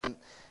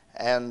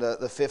and the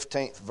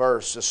 15th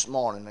verse this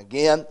morning.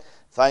 Again,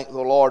 thank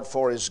the Lord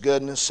for His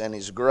goodness and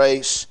His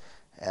grace.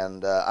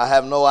 And I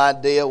have no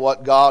idea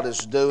what God is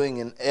doing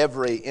in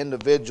every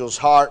individual's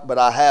heart, but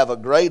I have a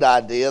great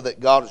idea that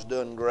God is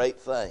doing great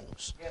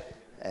things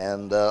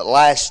and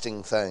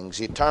lasting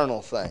things,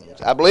 eternal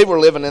things. I believe we're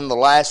living in the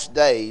last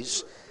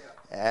days,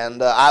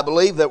 and I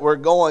believe that we're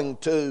going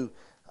to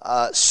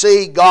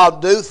see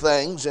God do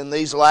things in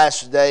these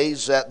last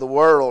days that the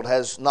world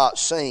has not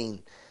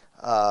seen.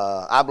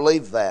 I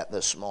believe that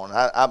this morning.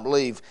 I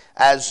believe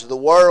as the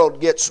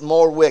world gets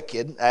more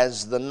wicked,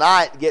 as the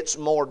night gets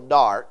more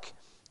dark,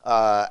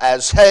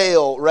 as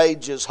hell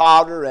rages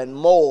hotter and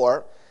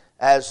more,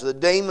 as the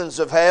demons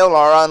of hell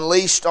are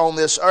unleashed on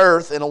this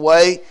earth in a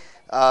way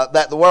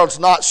that the world's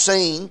not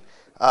seen,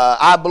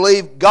 I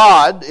believe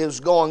God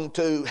is going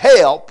to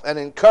help and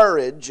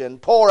encourage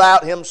and pour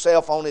out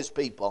Himself on His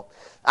people.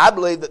 I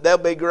believe that there'll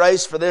be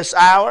grace for this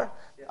hour,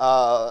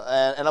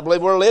 and I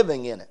believe we're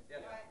living in it.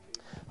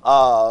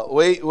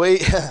 We've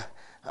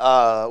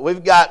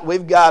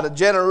got a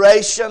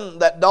generation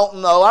that don't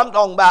know. I'm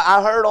talking about,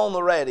 I heard on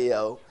the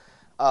radio,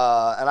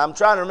 and I'm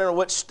trying to remember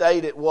which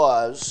state it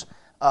was.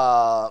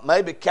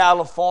 Maybe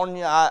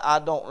California.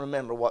 I don't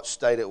remember what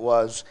state it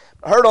was.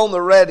 I heard on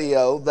the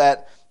radio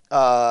that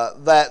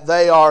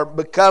they are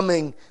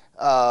becoming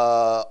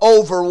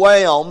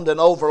overwhelmed and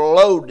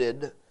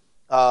overloaded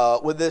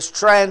with this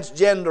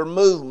transgender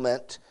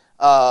movement,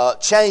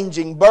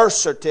 changing birth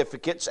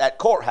certificates at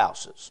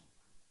courthouses.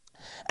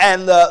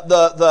 And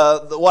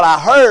what I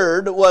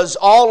heard was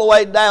all the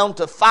way down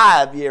to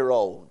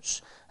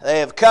 5-year-olds. They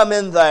have come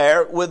in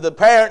there with the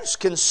parents'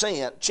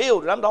 consent.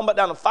 Children, I'm talking about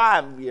down to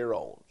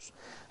 5-year-olds,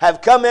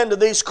 have come into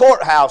these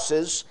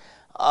courthouses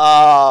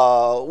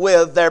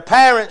with their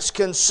parents'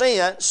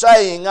 consent,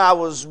 saying, I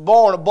was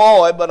born a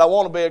boy, but I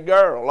want to be a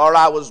girl, or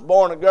I was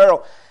born a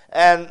girl.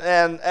 And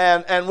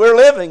we're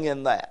living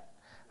in that.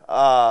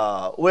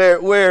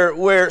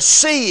 We're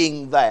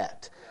seeing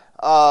that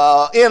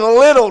in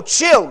little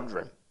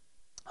children.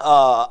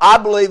 I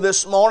believe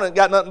this morning, it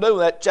got nothing to do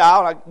with that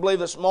child. I believe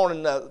this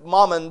morning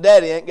Mama and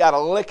Daddy ain't got a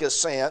lick of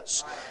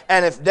sense.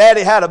 And if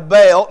Daddy had a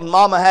belt and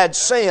Mama had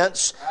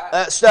sense,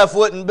 that stuff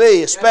wouldn't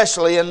be,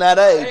 especially in that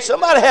age.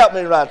 Somebody help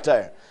me right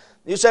there.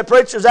 You say,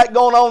 preacher, is that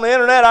going on the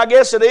internet? I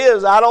guess it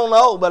is. I don't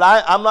know, but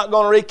I'm not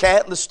going to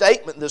recant the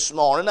statement this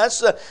morning. That's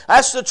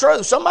the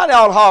truth. Somebody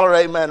ought to holler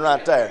amen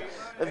right there.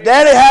 If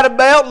Daddy had a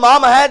belt and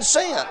Mama had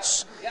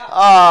sense. And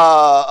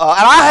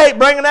I hate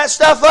bringing that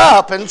stuff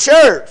up in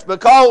church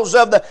because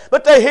of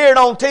but they hear it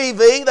on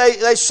TV,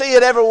 they see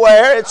it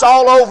everywhere, it's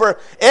all over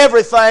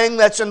everything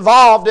that's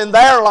involved in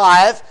their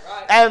life,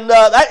 and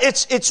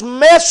it's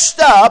messed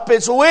up,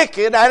 it's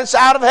wicked, and it's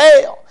out of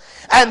hell.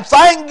 And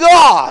thank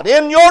God,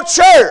 in your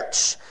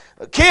church,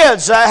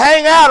 kids that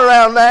hang out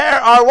around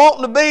there are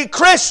wanting to be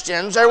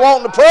Christians. They're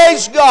wanting to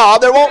praise God.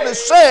 They're wanting to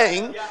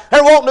sing.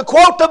 They're wanting to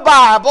quote the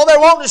Bible. They're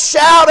wanting to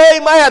shout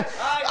amen.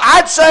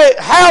 I'd say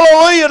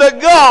hallelujah to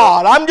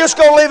God. I'm just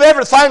going to leave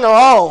everything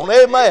alone.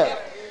 Amen.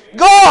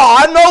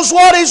 God knows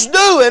what He's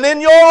doing in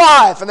your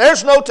life, and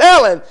there's no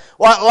telling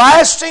what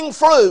lasting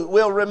fruit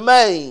will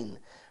remain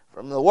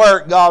from the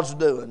work God's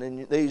doing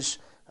in these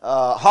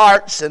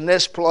hearts in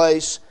this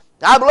place.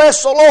 I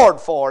bless the Lord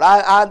for it.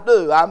 I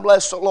do. I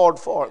bless the Lord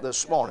for it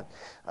this morning.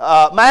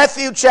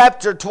 Matthew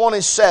chapter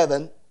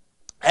 27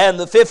 and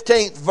the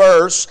 15th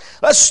verse.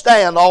 Let's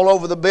stand all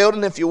over the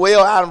building, if you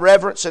will, out of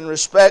reverence and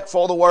respect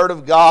for the Word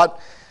of God.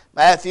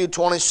 Matthew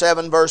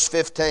 27 verse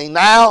 15.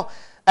 Now,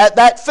 at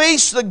that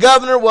feast the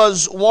governor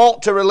was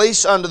wont to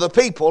release unto the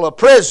people a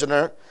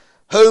prisoner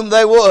whom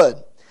they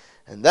would.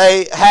 And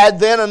they had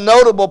then a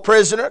notable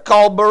prisoner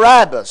called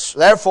Barabbas.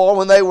 Therefore,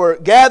 when they were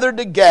gathered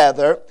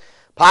together,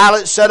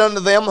 Pilate said unto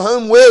them,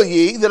 Whom will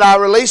ye that I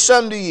release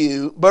unto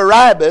you,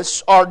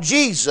 Barabbas or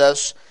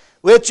Jesus,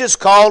 which is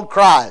called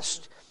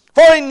Christ?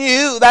 For he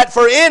knew that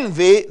for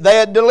envy they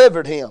had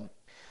delivered him.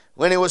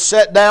 When he was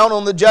set down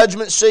on the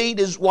judgment seat,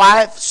 his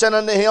wife sent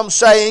unto him,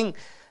 saying,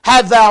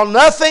 Have thou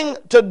nothing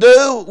to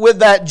do with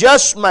that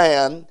just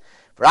man?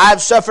 For I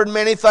have suffered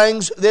many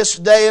things this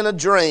day in a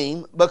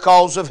dream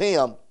because of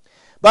him.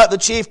 But the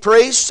chief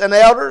priests and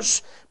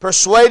elders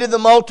persuaded the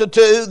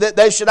multitude that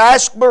they should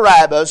ask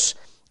Barabbas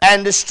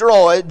and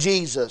destroy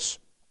Jesus.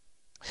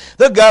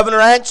 The governor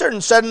answered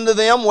and said unto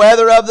them,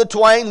 Whether of the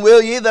twain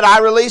will ye that I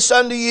release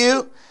unto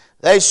you?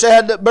 They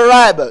said,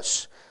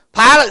 Barabbas.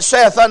 Pilate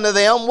saith unto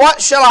them,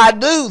 What shall I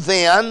do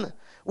then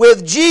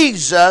with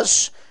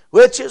Jesus,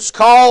 which is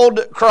called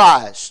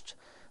Christ?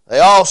 They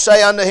all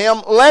say unto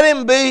him, Let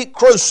him be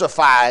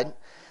crucified.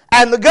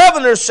 And the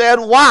governor said,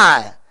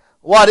 Why?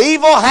 What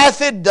evil hath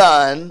he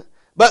done?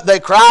 But they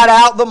cried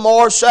out the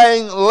more,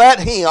 saying, Let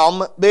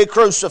him be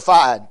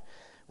crucified.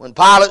 When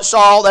Pilate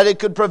saw that he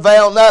could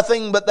prevail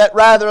nothing, but that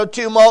rather a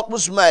tumult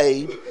was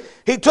made,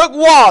 he took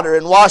water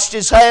and washed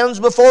his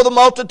hands before the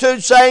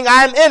multitude, saying,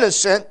 I am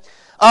innocent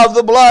of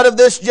the blood of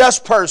this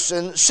just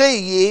person. See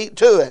ye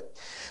to it.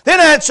 Then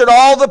answered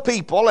all the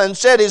people and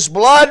said, His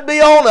blood be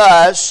on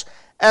us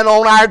and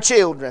on our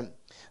children.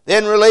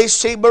 Then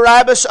released he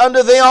Barabbas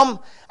unto them,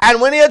 And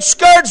when he had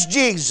scourged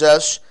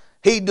Jesus,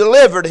 he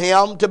delivered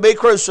him to be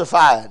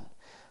crucified.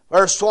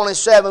 Verse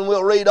 27,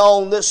 we'll read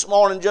on this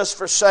morning just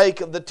for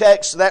sake of the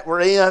text that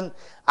we're in.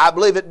 I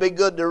believe it'd be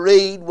good to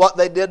read what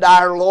they did to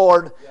our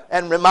Lord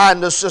and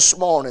remind us this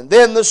morning.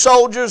 Then the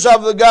soldiers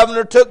of the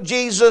governor took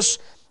Jesus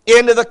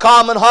into the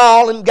common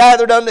hall and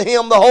gathered unto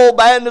him the whole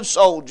band of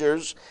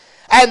soldiers.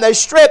 And they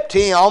stripped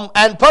him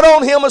and put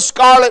on him a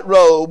scarlet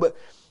robe.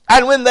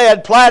 And when they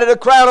had platted a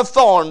crown of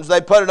thorns, they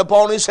put it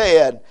upon his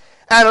head,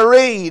 and a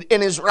reed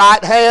in his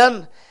right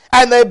hand.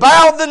 And they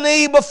bowed the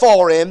knee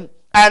before him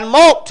and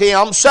mocked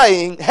him,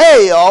 saying,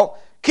 Hail,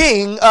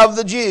 King of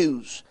the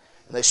Jews!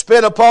 And they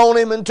spit upon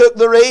him and took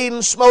the reed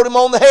and smote him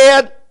on the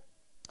head.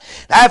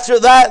 After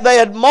that they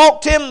had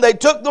mocked him, they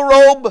took the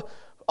robe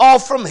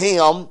off from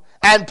him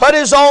and put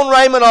his own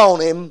raiment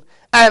on him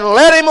and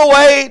led him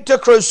away to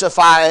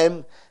crucify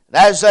him. And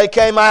as they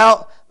came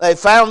out, they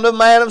found a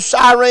man of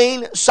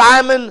Cyrene,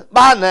 Simon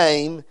by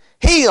name.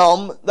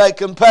 Him they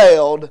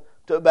compelled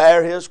to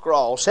bear his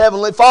cross.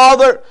 Heavenly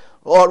Father,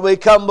 Lord, we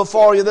come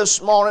before you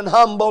this morning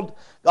humbled.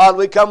 God,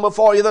 we come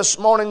before you this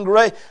morning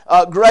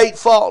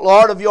grateful,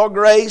 Lord, of your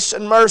grace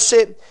and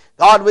mercy.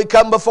 God, we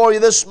come before you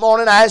this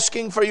morning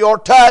asking for your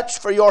touch,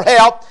 for your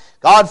help,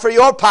 God, for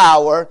your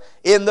power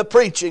in the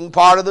preaching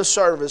part of the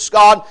service.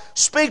 God,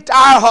 speak to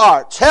our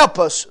hearts. Help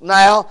us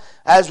now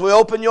as we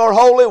open your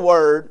holy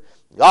word.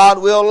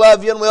 God, we'll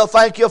love you and we'll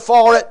thank you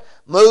for it.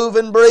 Move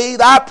and breathe,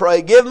 I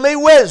pray. Give me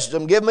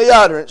wisdom, give me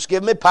utterance,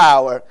 give me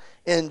power.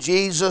 In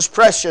Jesus'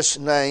 precious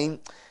name,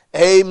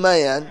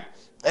 amen.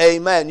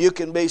 Amen. You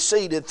can be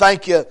seated.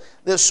 Thank you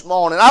this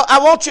morning. I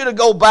want you to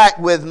go back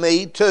with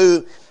me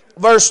to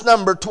verse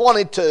number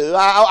 22.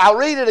 I'll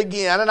read it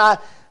again, and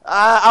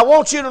I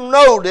want you to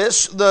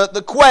notice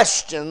the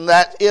question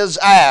that is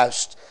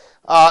asked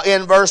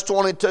in verse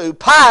 22.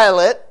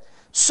 Pilate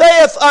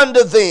saith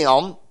unto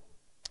them,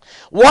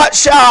 What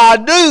shall I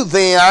do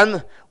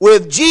then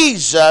with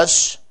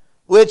Jesus,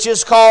 which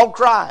is called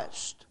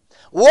Christ?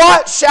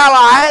 What shall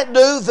I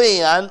do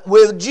then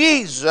with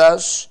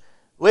Jesus,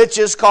 which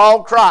is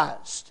called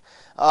Christ?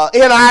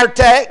 In our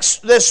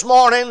text this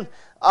morning,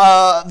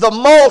 the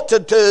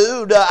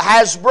multitude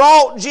has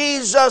brought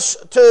Jesus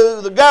to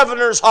the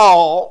governor's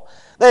hall.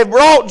 They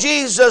brought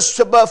Jesus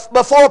to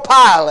before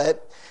Pilate,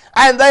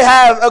 and they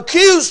have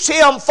accused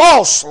him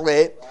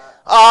falsely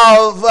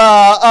of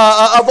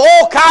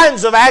all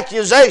kinds of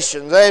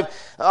accusations. They're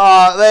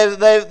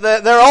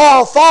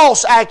all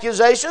false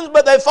accusations,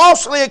 but they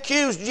falsely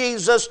accused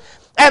Jesus,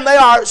 and they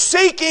are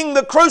seeking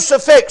the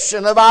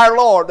crucifixion of our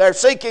Lord. They're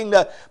seeking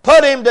to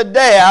put him to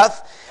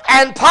death.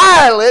 And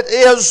Pilate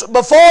is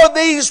before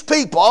these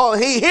people.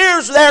 He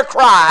hears their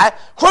cry,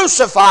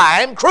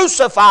 Crucify him,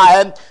 crucify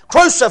him,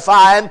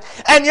 crucify him.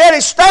 And yet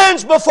he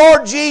stands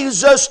before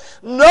Jesus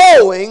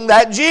knowing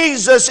that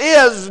Jesus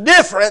is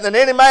different than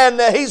any man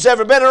that he's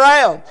ever been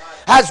around.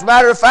 As a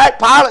matter of fact,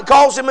 Pilate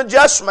calls him a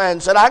just man,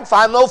 said, I can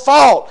find no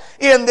fault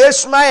in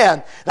this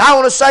man. And I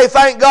want to say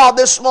thank God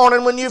this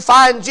morning, when you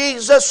find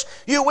Jesus,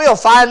 you will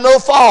find no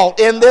fault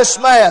in this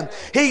man.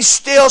 He's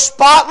still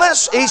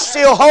spotless. He's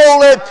still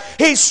holy.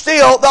 He's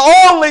still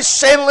the only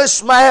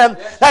sinless man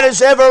that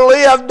has ever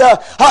lived,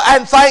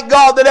 and thank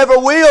God that ever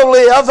will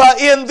live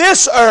in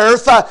this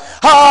earth.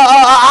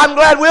 I'm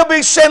glad we'll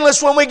be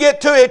sinless when we get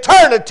to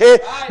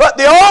eternity, but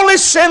the only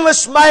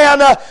sinless man,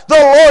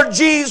 the Lord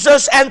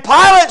Jesus. And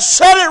Pilate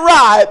said it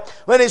right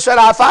when he said,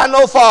 I find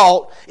no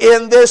fault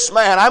in this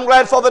man. I'm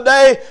glad for the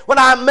day when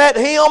I met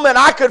him and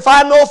I could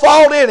find no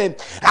fault in him.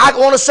 I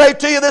want to say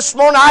to you this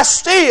morning, I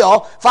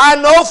still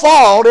find no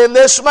fault in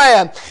this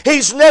man.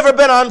 He's never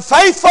been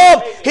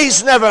unfaithful.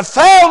 He's never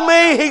failed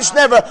me. He's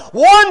never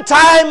one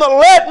time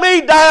let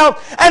me down.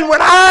 And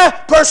when I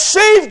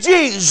perceive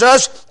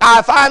Jesus,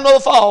 I find no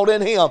fault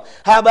in him.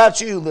 How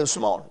about you this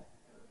morning?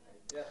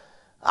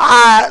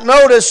 I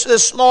noticed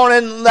this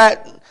morning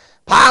that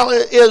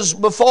Pilate is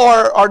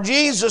before, or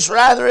Jesus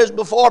rather is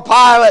before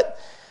Pilate,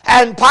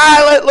 and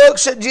Pilate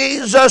looks at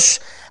Jesus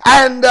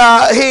and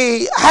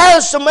he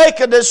has to make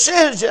a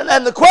decision.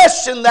 And the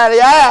question that he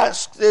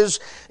asks is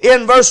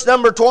in verse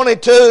number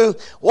 22,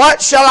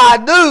 What shall I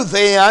do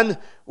then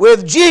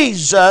with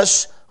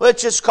Jesus,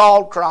 which is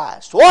called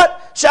Christ?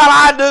 What shall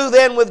I do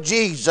then with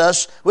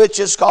Jesus, which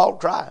is called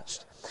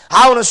Christ?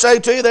 I want to say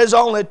to you, there's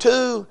only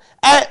two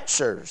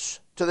answers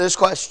to this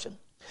question.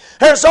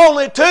 There's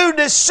only two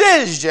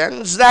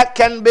decisions that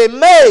can be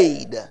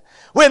made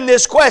when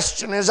this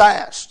question is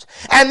asked.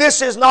 And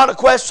this is not a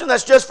question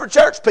that's just for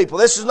church people.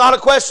 This is not a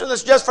question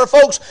that's just for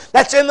folks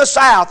that's in the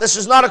South. This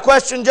is not a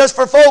question just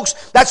for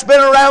folks that's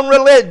been around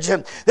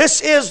religion.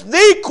 This is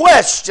the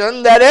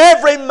question that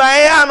every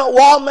man,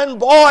 woman,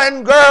 boy,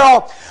 and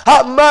girl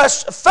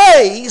must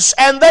face,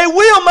 and they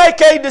will make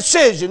a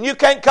decision. You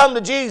can't come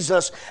to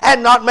Jesus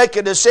and not make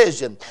a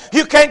decision.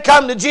 You can't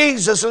come to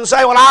Jesus and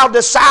say, well, I'll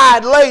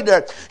decide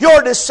later.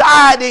 Your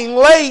deciding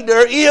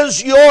later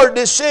is your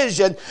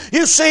decision.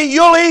 You see,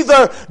 you'll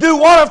either do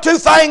one of two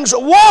things.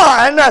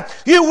 One,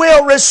 you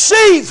will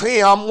receive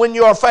him when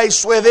you're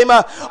faced with him.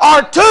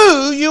 Or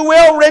two, you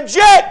will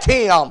reject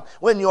him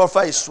when you're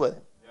faced with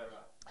him.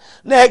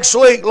 Next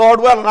week, Lord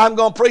willing, I'm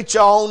going to preach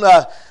on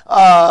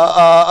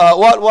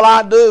what will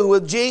I do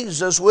with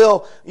Jesus?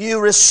 Will you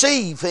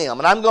receive Him?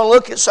 And I'm going to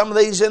look at some of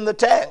these in the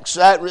text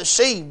that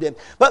received Him.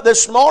 But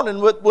this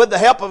morning, with the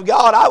help of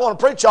God, I want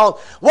to preach on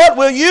what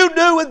will you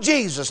do with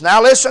Jesus?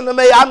 Now listen to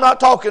me. I'm not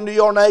talking to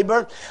your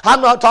neighbor.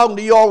 I'm not talking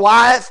to your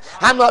wife.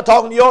 I'm not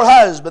talking to your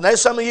husband.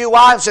 There's some of you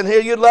wives in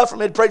here, you'd love for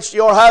me to preach to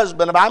your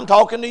husband, but I'm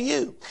talking to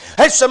you.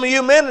 There's some of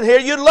you men in here,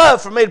 you'd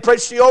love for me to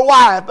preach to your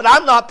wife, but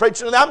I'm not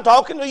preaching to them. I'm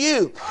talking to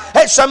you.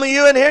 Hey, some of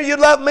you in here, you'd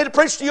love me to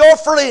preach to your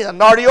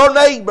friend or to your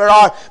neighbor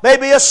or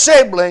maybe a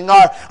sibling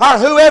or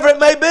whoever it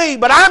may be.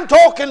 But I'm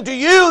talking to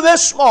you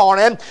this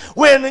morning.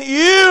 When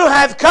you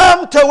have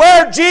come to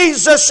where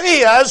Jesus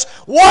is,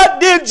 what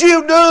did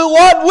you do?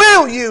 What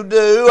will you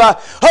do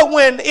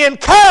when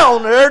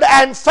encountered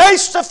and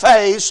face to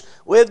face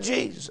with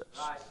Jesus?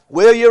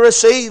 Will you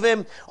receive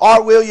Him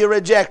or will you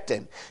reject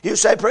Him? You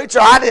say, preacher,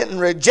 I didn't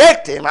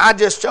reject Him. I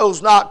just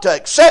chose not to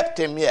accept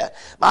Him yet.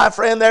 My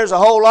friend, there's a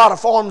whole lot of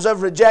forms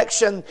of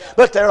rejection,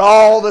 but they're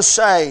all the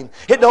same.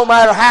 It don't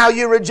matter how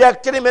you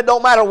rejected Him. It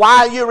don't matter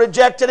why you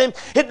rejected Him.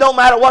 It don't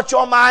matter what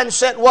your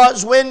mindset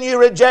was when you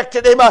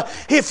rejected Him.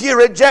 If you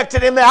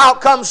rejected Him, the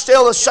outcome's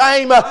still the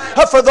same.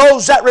 For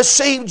those that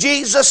receive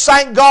Jesus,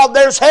 thank God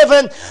there's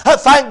heaven.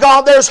 Thank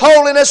God there's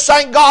holiness.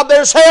 Thank God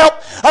there's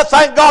help.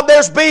 Thank God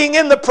there's being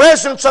in the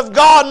presence of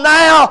God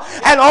now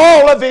and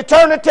all of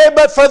eternity.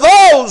 But for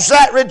those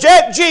that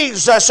reject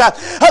Jesus,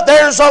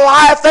 there's a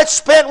life that's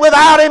spent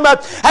without Him,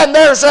 and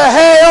there's a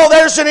hell,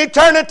 there's an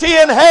eternity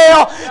in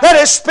hell that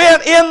is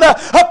spent in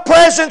the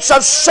presence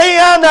of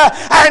sin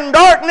and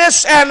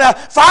darkness and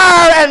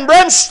fire and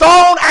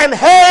brimstone and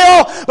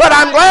hell. But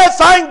I'm glad,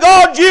 thank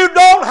God, you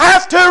don't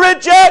have to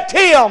reject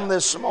Him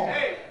this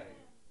morning.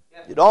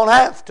 You don't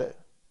have to.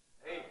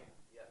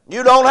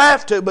 You don't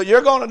have to, but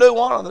you're going to do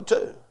one of the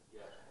two.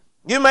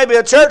 You may be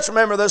a church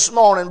member this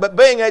morning, but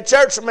being a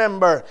church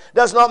member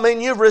does not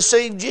mean you've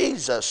received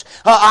Jesus.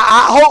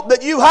 I hope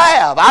that you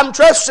have. I'm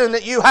trusting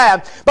that you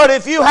have. But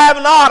if you have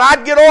not,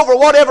 I'd get over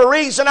whatever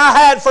reason I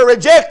had for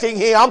rejecting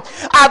Him.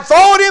 I'd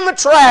throw it in the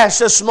trash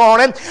this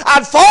morning.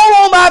 I'd fall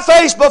on my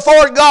face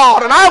before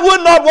God, and I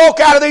would not walk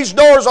out of these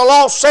doors a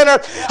lost sinner,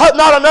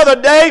 not another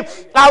day.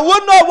 I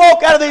would not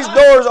walk out of these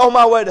doors on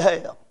my way to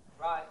hell.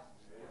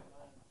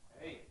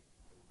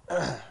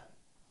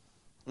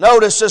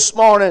 Notice this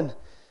morning,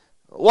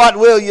 what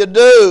will you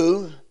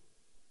do?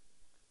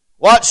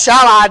 What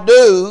shall I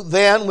do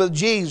then with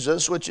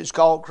Jesus, which is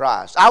called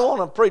Christ? I want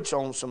to preach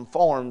on some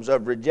forms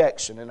of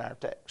rejection in our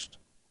text.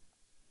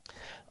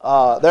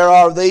 There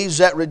are these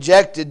that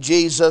rejected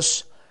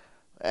Jesus,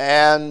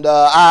 and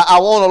I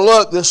want to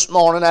look this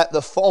morning at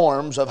the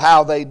forms of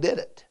how they did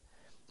it.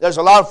 There's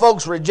a lot of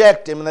folks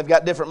reject Him, and they've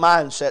got different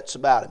mindsets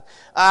about Him.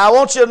 I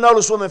want you to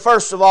notice with me,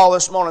 first of all,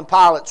 this morning,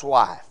 Pilate's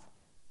wife.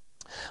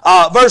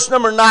 Verse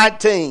number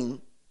 19.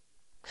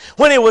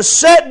 When he was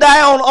set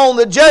down on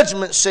the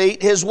judgment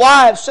seat, his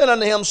wife said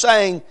unto him,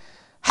 saying,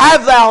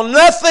 Have thou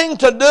nothing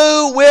to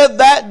do with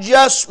that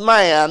just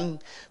man,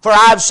 for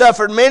I have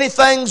suffered many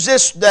things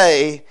this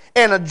day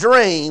in a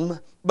dream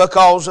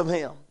because of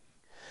him.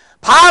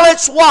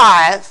 Pilate's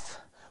wife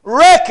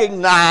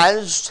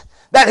recognized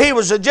that he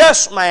was a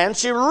just man.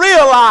 She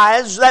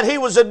realized that he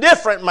was a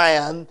different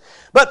man.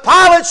 But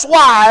Pilate's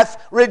wife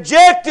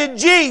rejected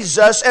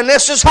Jesus, and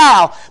this is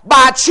how: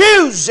 by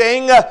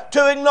choosing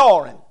to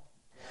ignore Him.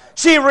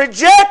 She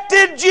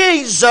rejected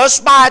Jesus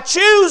by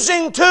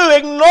choosing to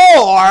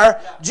ignore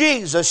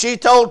Jesus. She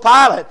told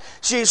Pilate,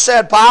 she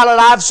said, Pilate,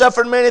 I've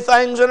suffered many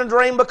things in a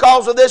dream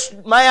because of this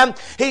man.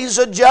 He's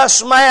a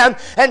just man.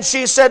 And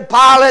she said,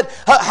 Pilate,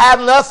 have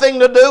nothing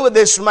to do with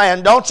this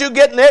man. Don't you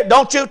get near,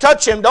 don't you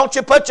touch him. Don't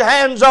you put your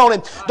hands on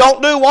him.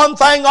 Don't do one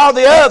thing or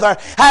the other.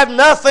 Have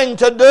nothing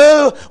to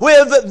do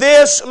with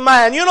this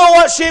man. You know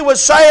what she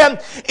was saying?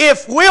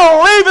 If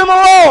we'll leave him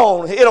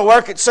alone, it'll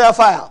work itself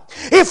out.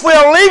 If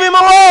we'll leave him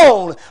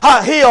alone,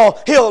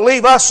 he'll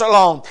leave us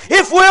alone.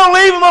 If we'll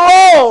leave him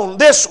alone,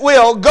 this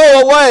will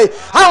go away.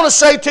 I want to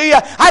say to you,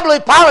 I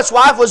believe Pilate's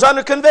wife was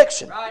under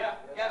conviction.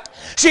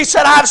 She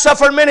said, I've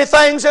suffered many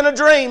things in a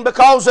dream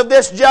because of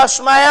this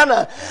just man.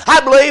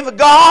 I believe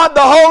God,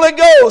 the Holy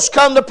Ghost,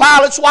 come to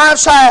Pilate's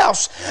wife's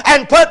house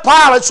and put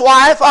Pilate's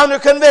wife under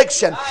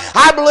conviction.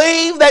 I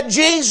believe that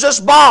Jesus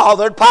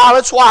bothered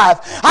Pilate's wife.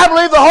 I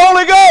believe the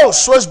Holy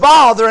Ghost was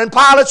bothering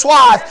Pilate's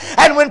wife.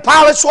 And when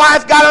Pilate's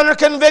wife got under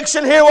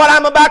conviction, hear what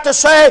I'm about to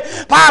say.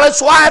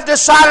 Pilate's wife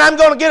decided, I'm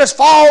going to get as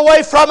far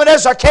away from it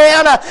as I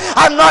can.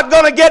 I'm not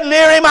going to get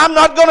near him. I'm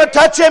not going to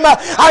touch him.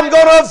 I'm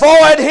going to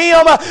avoid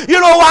him. You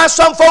know why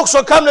some folks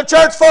will come to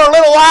church for a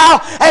little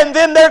while and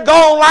then they're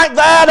gone like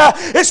that?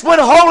 It's when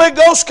Holy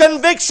Ghost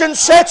conviction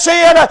sets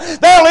in.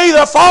 They'll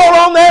either fall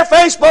on their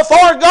face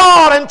before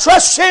God and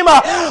trust Him,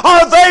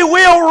 or they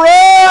will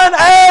run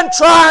and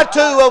try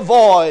to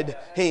avoid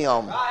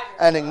Him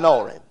and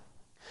ignore Him.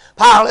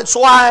 Pilate's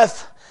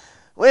wife,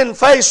 When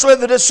faced with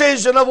the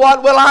decision of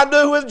what will I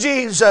do with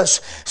Jesus,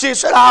 she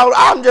said,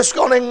 I'm just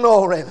going to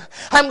ignore him.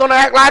 I'm going to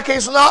act like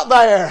he's not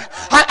there.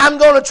 I'm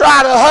going to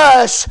try to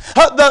hush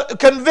the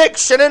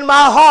conviction in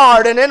my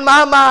heart and in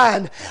my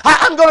mind.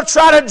 I'm going to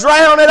try to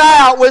drown it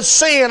out with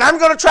sin. I'm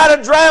going to try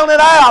to drown it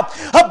out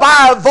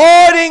by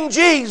avoiding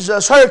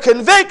Jesus, her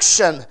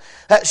conviction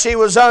that she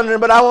was under.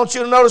 But I want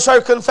you to notice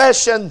her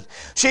confession.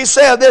 She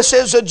said, this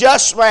is a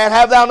just man.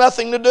 Have thou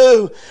nothing to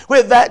do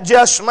with that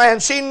just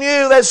man. She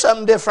knew there's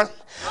something different.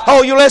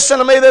 Oh, you listen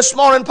to me this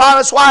morning.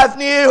 Pilate's wife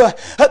knew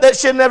that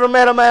she'd never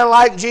met a man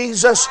like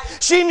Jesus.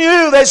 She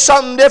knew there's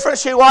something different.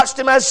 She watched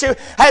him as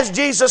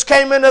Jesus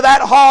came into that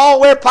hall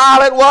where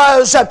Pilate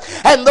was,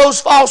 and those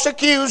false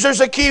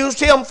accusers accused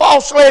him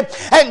falsely,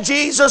 and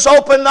Jesus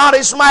opened not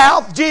his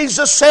mouth.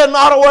 Jesus said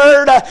not a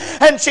word.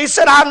 And she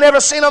said, I've never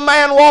seen a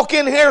man walk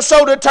in here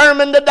so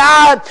determined to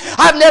die.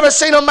 I've never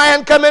seen a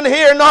man come in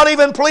here not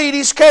even plead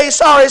his case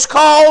or his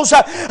cause.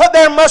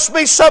 There must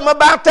be something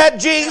about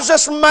that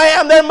Jesus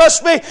man. There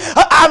must be.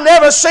 I've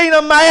never seen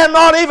a man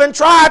not even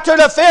try to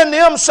defend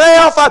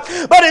himself.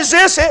 But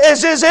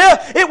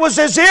it was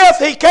as if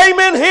he came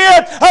in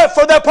here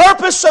for the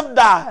purpose of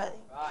dying.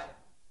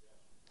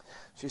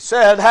 She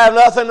said, have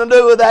nothing to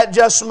do with that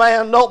just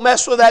man. Don't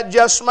mess with that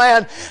just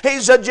man.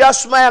 He's a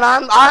just man.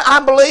 I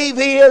believe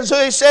he is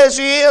who he says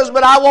he is,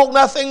 but I want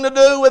nothing to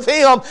do with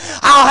him.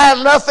 I'll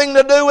have nothing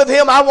to do with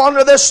him. I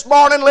wonder this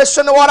morning,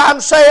 listen to what I'm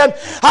saying,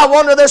 I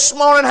wonder this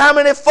morning how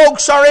many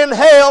folks are in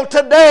hell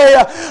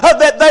today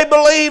that they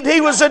believed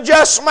he was a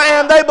just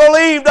man. They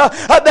believed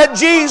that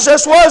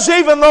Jesus was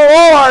even the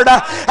Lord,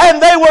 and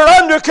they were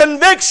under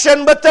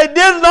conviction, but they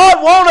did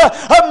not want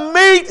to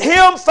meet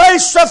him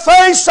face to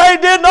face. They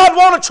did not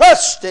want to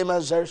trust him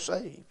as their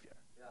Savior.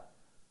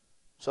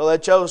 So they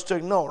chose to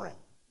ignore him.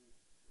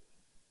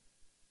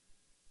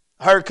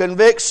 Her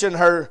conviction,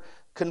 her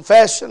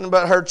confession,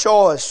 but her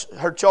choice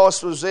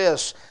was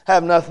this: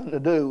 have nothing to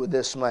do with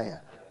this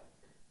man.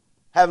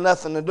 Have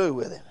nothing to do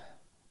with him.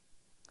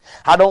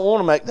 I don't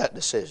want to make that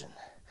decision.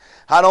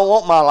 I don't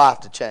want my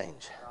life to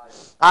change.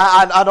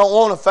 I don't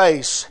want to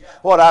face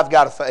what I've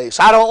got to face.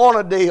 I don't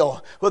want to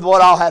deal with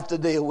what I'll have to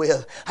deal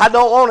with. I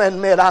don't want to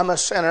admit I'm a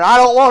sinner. I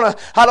don't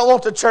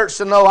want the church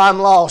to know I'm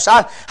lost.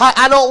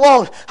 I don't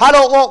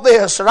want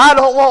this or I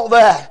don't want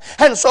that.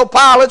 And so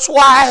Pilate's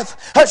wife,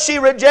 she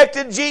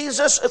rejected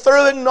Jesus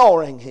through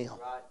ignoring him.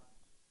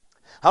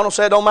 I don't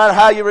say it don't matter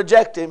how you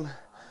reject him.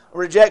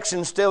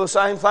 Rejection's still the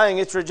same thing.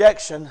 It's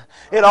rejection.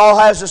 It all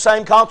has the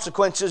same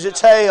consequences. It's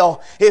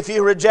hell if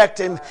you reject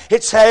him.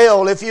 It's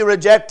hell if you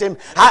reject him.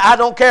 I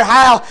don't care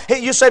how.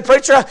 You say,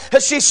 preacher,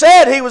 she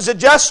said he was a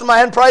just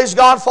man. Praise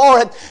God for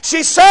it.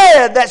 She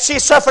said that she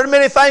suffered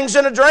many things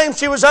in a dream.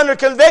 She was under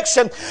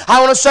conviction. I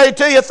want to say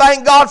to you,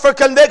 thank God for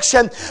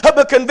conviction.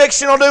 But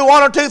conviction will do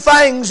one or two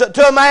things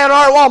to a man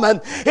or a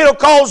woman. It'll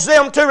cause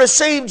them to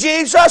receive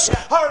Jesus,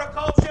 or it'll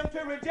cause them to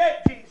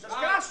reject Jesus.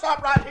 Can I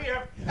stop right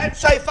here and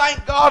say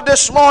thank God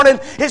this morning?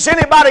 Is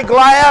anybody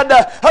glad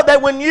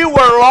that when you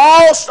were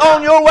lost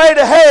on your way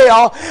to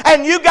hell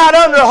and you got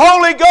under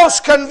Holy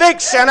Ghost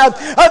conviction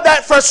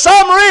that for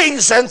some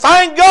reason,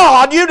 thank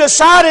God, you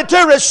decided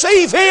to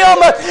receive him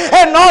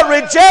and not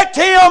reject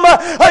him?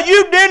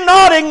 You did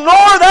not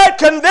ignore that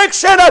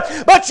conviction,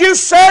 but you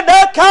said,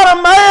 that kind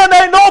of man,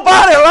 ain't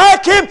nobody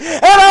like him,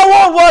 and I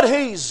want what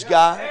he's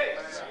got.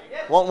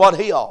 Want what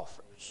he offers.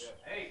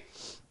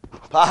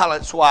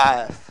 Pilate's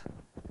wife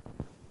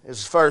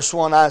is the first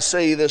one I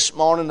see this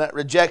morning that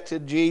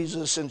rejected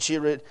Jesus, and she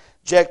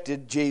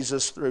rejected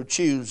Jesus through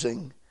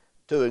choosing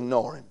to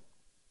ignore him.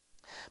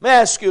 May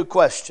I ask you a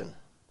question?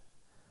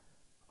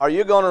 Are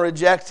you going to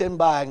reject him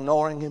by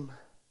ignoring him?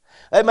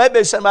 There may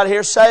be somebody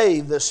here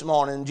saved this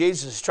morning.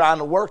 Jesus is trying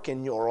to work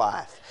in your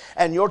life,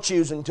 and you're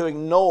choosing to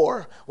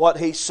ignore what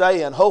he's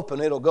saying, hoping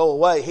it'll go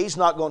away. He's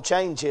not going to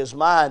change his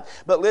mind.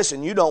 But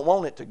listen, you don't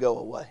want it to go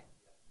away.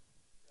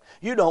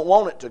 You don't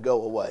want it to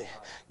go away.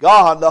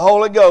 God, the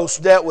Holy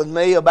Ghost, dealt with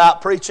me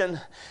about preaching.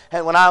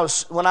 And when I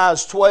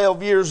was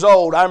 12 years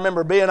old, I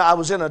remember I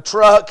was in a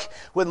truck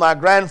with my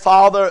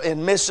grandfather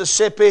in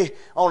Mississippi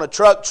on a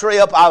truck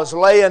trip. I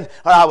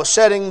was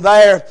sitting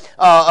there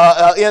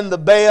in the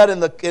bed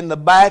in the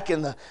back,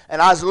 and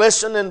I was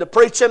listening to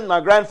preaching.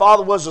 My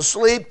grandfather was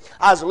asleep.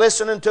 I was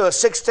listening to a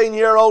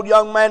 16-year-old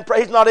young man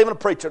preach. He's not even a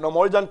preacher no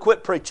more. He done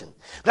quit preaching.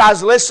 But I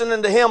was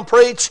listening to him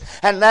preach,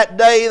 and that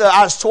day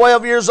I was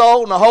 12 years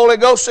old, and the Holy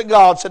Ghost of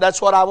God said,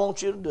 that's what I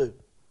want you to do.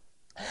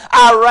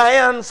 I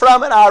ran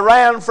from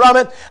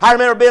it. I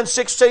remember being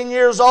 16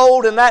 years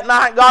old, and that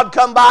night God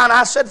come by, and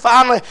I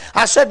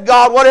said,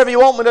 God, whatever you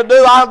want me to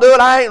do, I'll do it.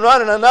 I ain't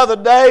running another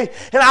day.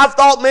 And I've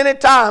thought many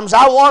times,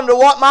 I wonder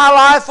what my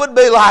life would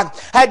be like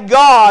had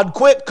God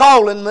quit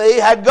calling me,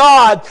 had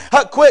God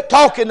quit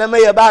talking to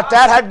me about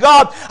that,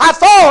 I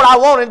thought I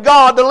wanted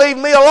God to leave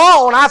me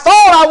alone. I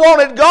thought I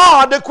wanted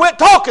God to quit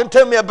talking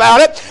to me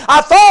about it.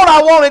 I thought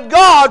I wanted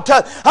God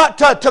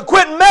to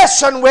quit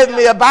messing with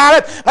me about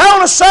it. I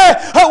want to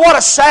say, What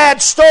a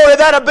sad story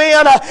that would have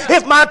been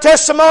if my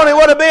testimony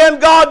would have been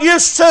God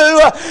used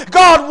to,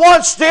 God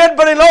once did,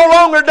 but He no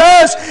longer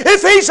does.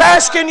 If He's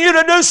asking you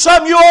to do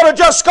something, you ought to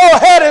just go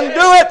ahead and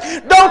do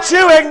it. Don't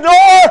you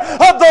ignore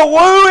the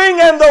wooing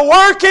and the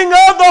working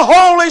of the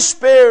Holy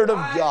Spirit of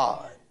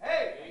God.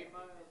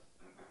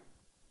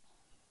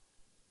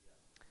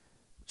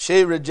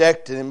 She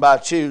rejected Him by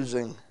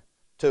choosing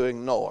to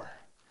ignore.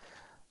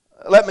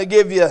 Let me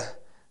give you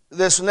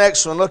this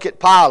next one. Look at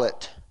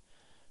Pilate.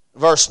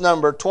 Verse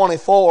number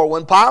 24.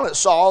 When Pilate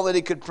saw that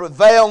he could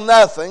prevail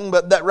nothing,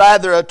 but that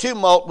rather a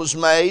tumult was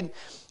made,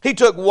 he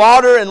took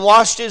water and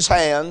washed his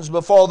hands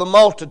before the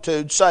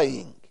multitude,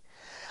 saying,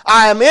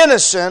 I am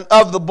innocent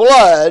of the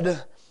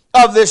blood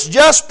of this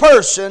just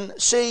person,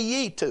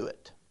 see ye to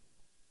it.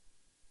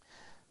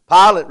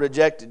 Pilate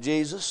rejected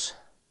Jesus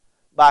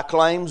by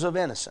claims of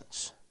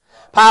innocence.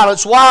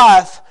 Pilate's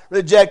wife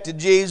rejected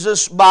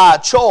Jesus by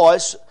a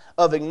choice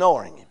of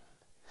ignoring Him.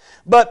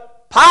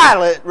 But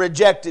Pilate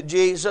rejected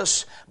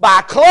Jesus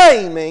by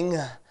claiming,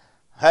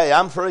 hey,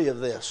 I'm free of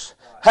this.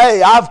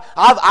 Hey,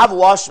 I've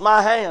washed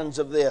my hands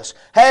of this.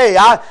 Hey,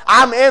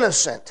 I'm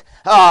innocent.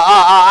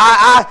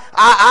 I'm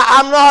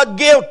not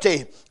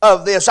guilty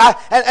of this.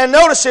 And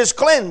notice his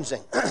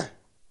cleansing.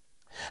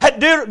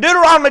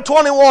 Deuteronomy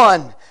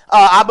 21,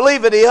 I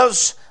believe it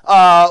is,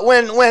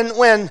 when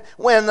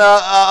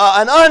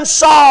an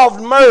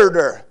unsolved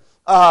murder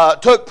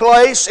took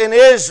place in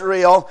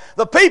Israel,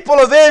 the people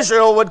of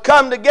Israel would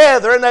come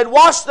together and they'd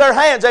wash their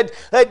hands.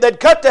 They'd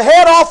cut the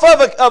head off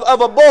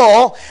of a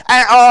bull or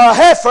a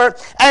heifer,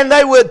 and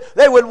they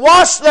would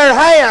wash their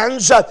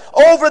hands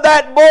over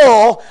that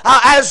bull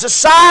as a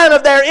sign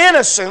of their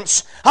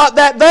innocence,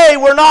 that they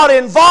were not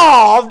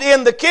involved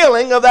in the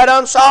killing of that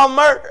unsolved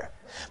murder.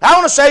 I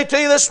want to say to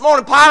you this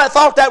morning, Pilate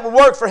thought that would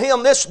work for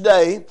him this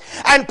day.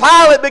 And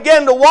Pilate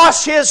began to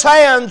wash his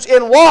hands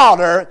in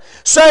water,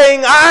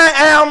 saying, I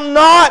am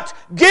not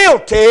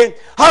guilty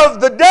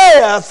of the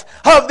death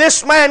of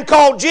this man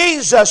called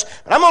Jesus.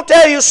 But I'm going to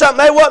tell you something,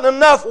 there wasn't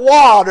enough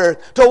water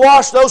to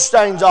wash those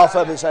stains off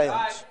of his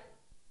hands.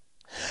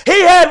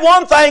 He had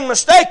one thing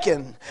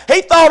mistaken.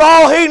 He thought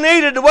all he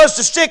needed was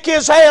to stick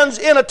his hands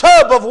in a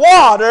tub of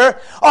water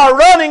or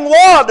running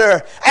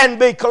water and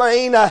be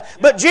clean.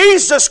 But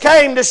Jesus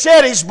came to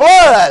shed His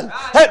blood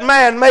that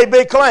man may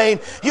be clean.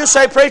 You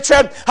say,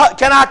 preacher,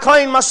 can I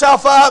clean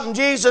myself up and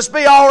Jesus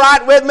be all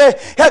right with me?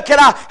 Can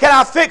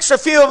I fix a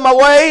few of my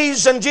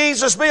ways and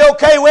Jesus be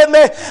okay with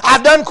me?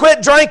 I've done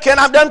quit drinking.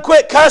 I've done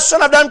quit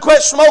cussing. I've done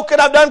quit smoking.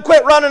 I've done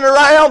quit running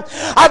around.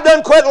 I've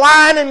done quit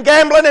lying and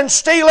gambling and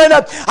stealing.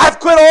 I've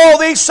quit all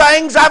these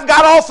things. I've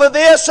got off of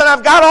this and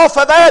I've got off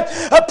of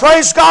that.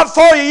 Praise God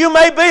for you. You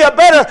may be a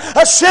better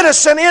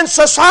citizen in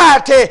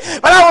society.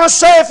 But I want to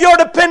say, if you're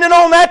depending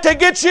on that to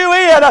get you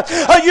in,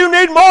 you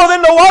need more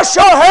than to wash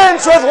your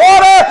hands with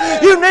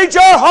water. You need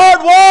your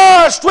heart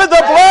washed with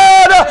the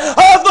blood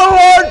of the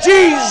Lord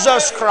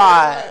Jesus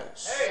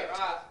Christ.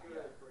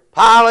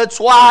 Pilate's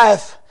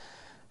wife,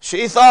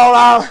 she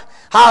thought,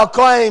 I'll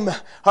claim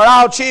or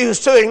I'll choose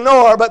to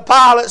ignore. But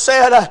Pilate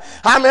said,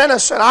 I'm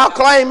innocent. I'll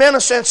claim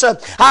innocence.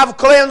 I've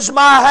cleansed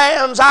my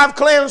hands. I've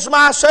cleansed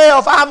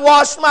myself. I've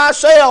washed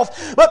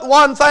myself. But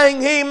one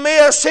thing he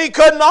missed, he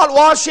could not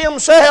wash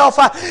himself.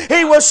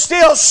 He was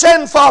still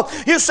sinful.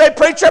 You say,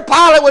 preacher,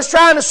 Pilate was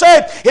trying to say,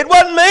 it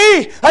wasn't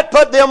me that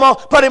put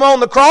him on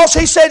the cross.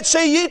 He said,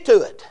 see ye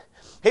to it.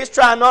 He's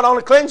trying not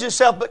only to cleanse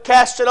himself, but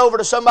cast it over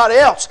to somebody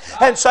else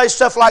and say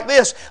stuff like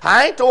this.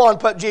 I ain't the one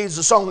put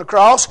Jesus on the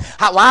cross.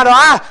 Why do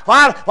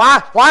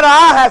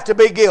I have to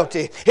be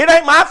guilty? It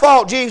ain't my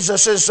fault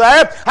Jesus is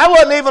there. I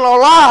wasn't even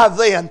alive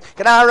then.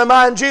 Can I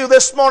remind you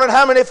this morning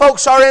how many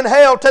folks are in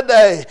hell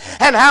today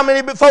and how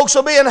many folks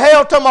will be in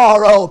hell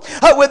tomorrow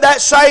with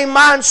that same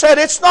mindset?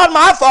 It's not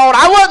my fault.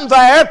 I wasn't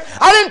there.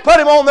 I didn't put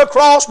Him on the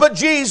cross, but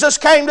Jesus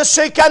came to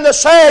seek and to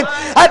save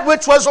that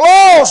which was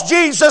lost.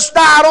 Jesus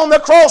died on the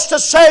cross to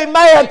save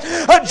man.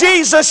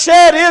 Jesus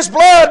shed His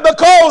blood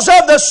because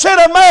of the sin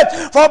of man.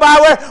 For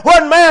by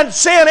one man's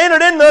sin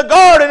entered into the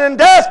garden, and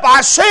death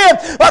by sin.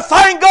 But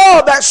thank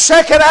God that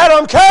second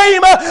Adam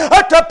came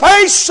to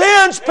pay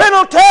sin's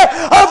penalty,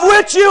 of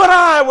which you and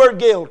I were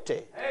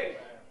guilty.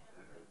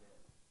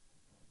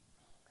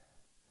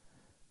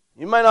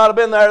 You may not have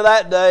been there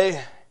that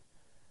day,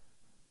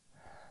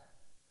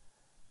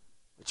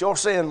 but your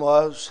sin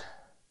was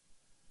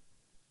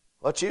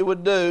what you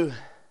would do.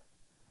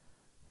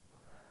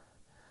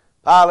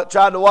 Pilate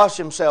tried to wash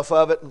himself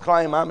of it and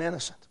claim, I'm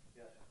innocent.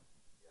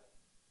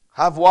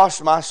 I've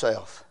washed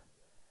myself.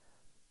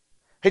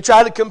 He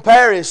tried to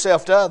compare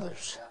himself to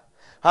others.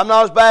 I'm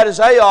not as bad as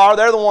they are.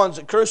 They're the ones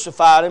that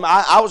crucified Him.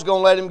 I was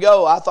going to let Him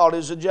go. I thought He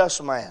was a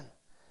just man.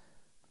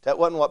 That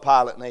wasn't what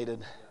Pilate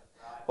needed.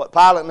 What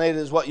Pilate needed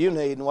is what you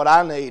need and what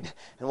I need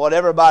and what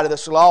everybody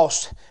that's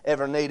lost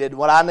ever needed.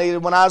 What I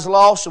needed when I was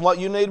lost and what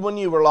you need when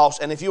you were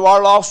lost. And if you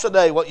are lost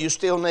today, what you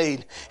still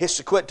need is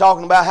to quit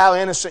talking about how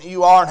innocent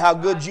you are and how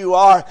good you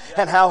are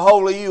and how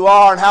holy you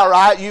are and how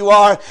right you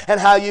are and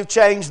how you've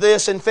changed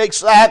this and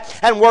fixed that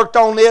and worked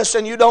on this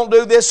and you don't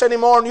do this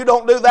anymore and you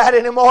don't do that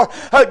anymore.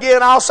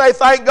 Again, I'll say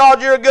thank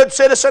God you're a good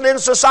citizen in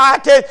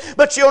society,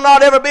 but you'll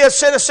not ever be a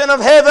citizen of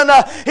heaven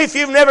if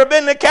you've never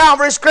been to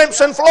Calvary's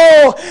crimson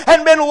flow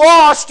and been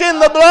washed in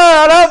the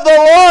blood of the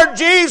Lord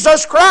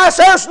Jesus Christ.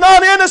 There's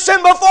none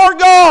innocent before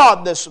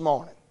God this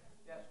morning.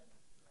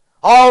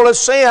 All of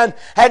sin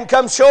hadn't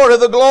come short of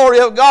the glory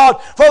of God,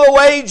 for the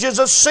wages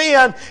of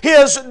sin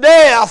is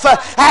death.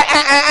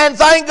 And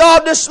thank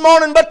God this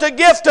morning, but the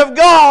gift of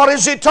God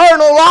is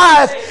eternal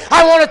life.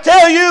 I want to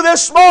tell you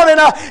this morning,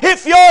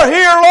 if you're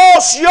here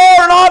lost,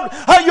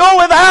 you're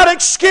without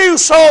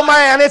excuse, oh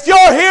man. If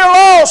you're here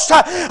lost,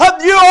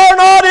 you are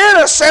not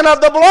innocent of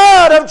the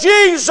blood of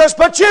Jesus,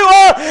 but you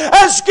are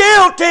as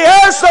guilty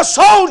as the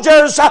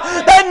soldiers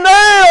that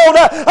nailed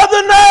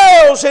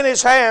the nails in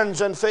his hands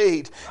and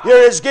feet.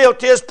 You're as guilty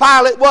as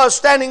Pilate was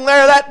standing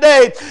there that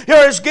day.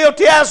 You're as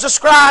guilty as the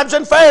scribes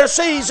and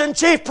Pharisees and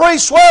chief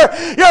priests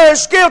were. You're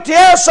as guilty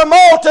as the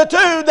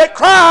multitude that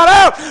cried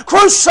out,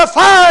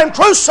 "Crucify him,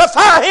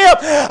 crucify him."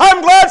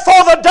 I'm glad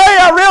for the day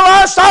I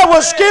realized I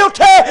was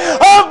guilty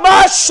of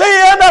my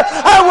sin.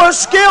 I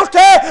was guilty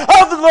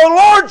of the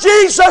Lord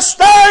Jesus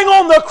dying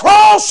on the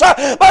cross,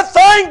 but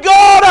thank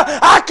God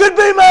I could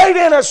be made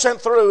innocent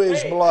through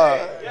his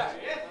blood.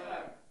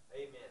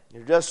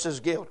 You're just as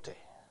guilty.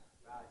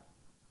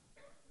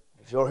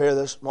 If you're here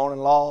this morning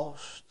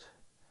lost,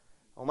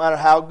 no matter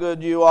how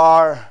good you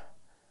are,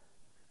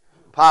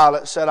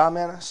 Pilate said, I'm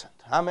innocent.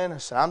 I'm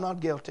innocent. I'm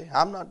not guilty.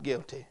 I'm not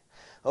guilty.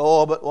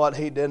 Oh, but what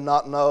he did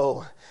not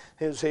know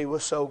is he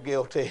was so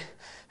guilty.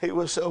 He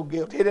was so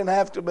guilty. He didn't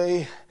have to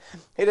be.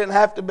 He didn't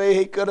have to be.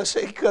 He could have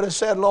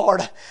said,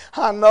 Lord,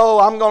 I know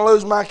I'm going to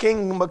lose my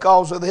kingdom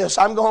because of this.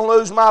 I'm going to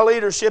lose my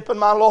leadership and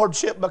my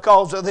lordship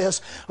because of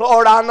this.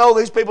 Lord, I know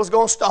these people's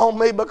going to stone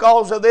me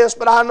because of this,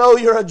 but I know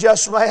you're a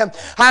just man.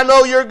 I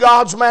know you're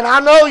God's man. I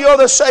know you're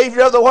the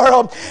Savior of the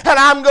world, and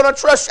I'm going to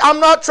trust. I'm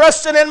not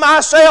trusting in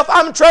myself.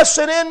 I'm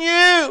trusting in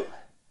you.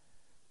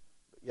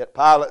 Yet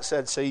Pilate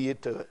said, see you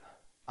to it.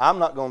 I'm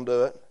not going to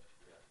do it,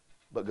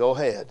 but go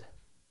ahead.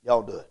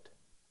 Y'all do it.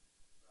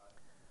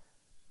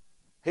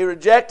 He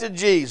rejected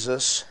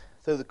Jesus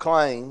through the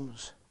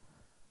claims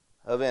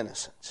of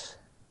innocence.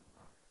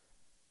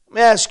 Let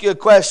me ask you a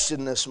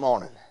question this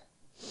morning.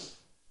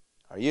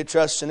 Are you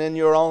trusting in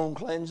your own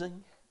cleansing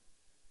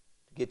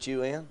to get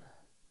you in?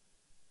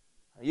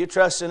 Are you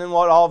trusting in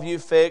what all you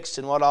fixed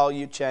and what all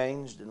you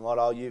changed and what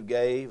all you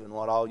gave and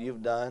what all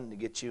you've done to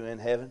get you in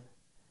heaven?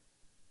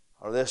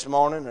 Or this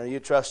morning, are you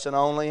trusting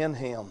only in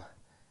Him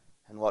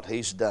and what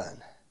He's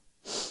done?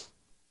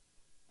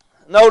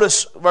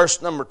 Notice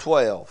verse number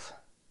 12.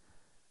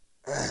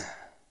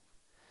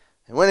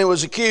 And when he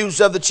was accused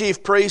of the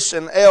chief priests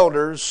and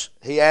elders,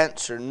 he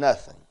answered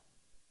nothing.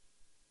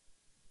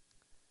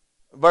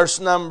 Verse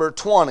number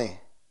 20.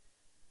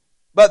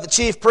 But the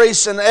chief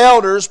priests and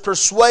elders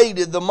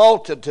persuaded the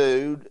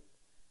multitude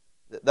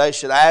that they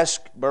should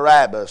ask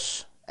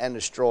Barabbas and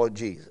destroy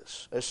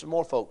Jesus. There's some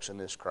more folks in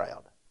this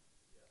crowd.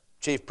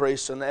 Chief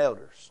priests and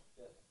elders.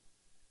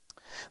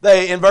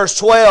 They, in verse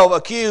 12,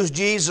 accused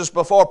Jesus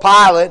before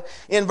Pilate.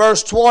 In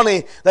verse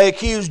 20, they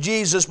accused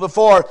Jesus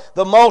before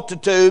the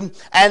multitude,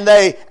 and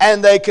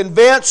they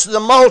convinced the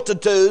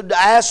multitude to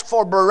ask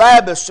for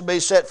Barabbas to be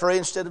set free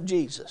instead of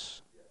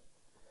Jesus.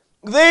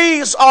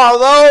 These are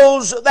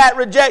those that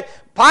reject.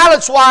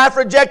 Pilate's wife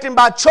rejected him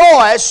by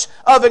choice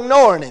of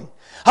ignoring him.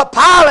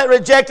 Pilate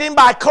rejected him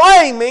by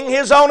claiming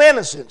his own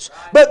innocence.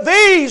 But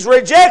these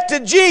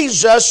rejected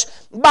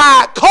Jesus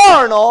by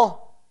carnal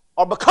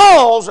or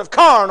because of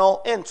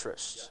carnal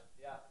interests.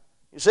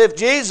 You see, if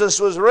Jesus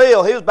was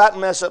real, He was about to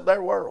mess up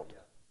their world.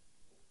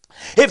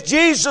 If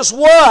Jesus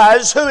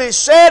was who He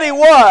said He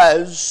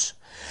was,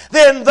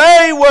 then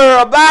they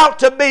were about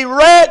to be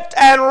wrecked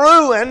and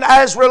ruined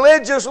as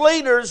religious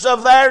leaders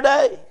of their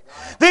day.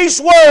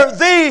 These were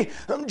the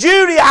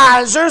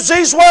Judaizers.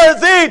 These were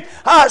the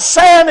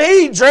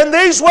Sanhedrin.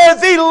 These were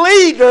the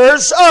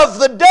leaders of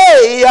the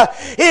day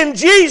in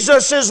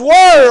Jesus'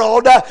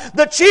 world.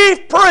 The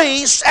chief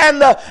priests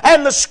and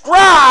the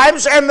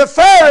scribes and the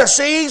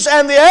Pharisees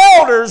and the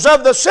elders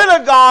of the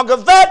synagogue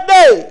of that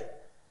day.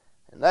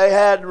 They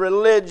had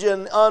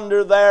religion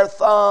under their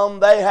thumb.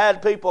 They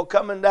had people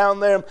coming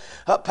down there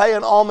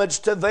paying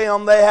homage to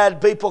them. They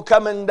had people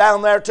coming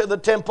down there to the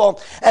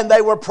temple, and they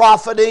were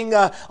profiting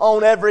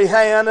on every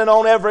hand and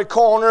on every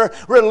corner.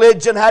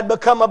 Religion had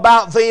become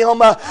about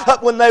them.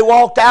 When they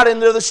walked out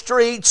into the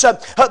streets,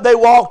 they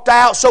walked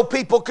out so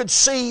people could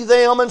see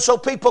them, and so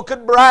people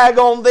could brag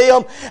on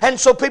them, and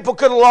so people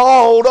could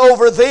laud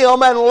over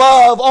them and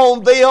love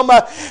on them.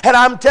 And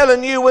I'm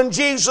telling you, when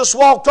Jesus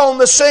walked on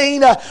the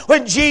scene,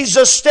 when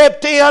Jesus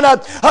stepped in,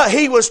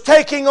 He was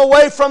taking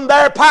away from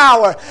their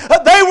power.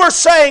 They were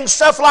saying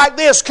stuff like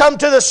this: come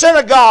to the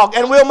synagogue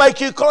and we'll make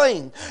you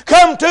clean.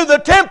 Come to the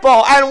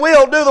temple and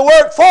we'll do the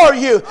work for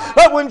you.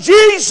 But when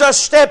Jesus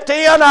stepped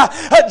in,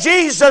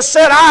 Jesus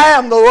said, I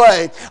am the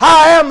way,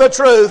 I am the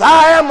truth,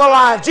 I am the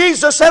life.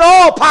 Jesus said,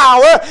 all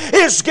power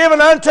is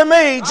given unto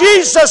me.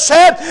 Jesus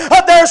said,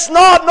 there's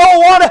not no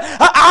one,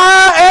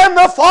 I and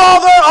the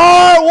Father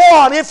are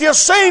one. If you've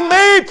seen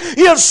me,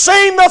 you've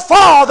seen the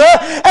Father.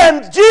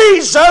 And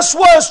Jesus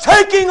was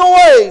taking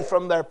away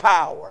from their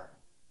power.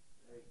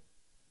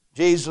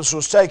 Jesus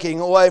was taking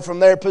away from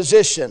their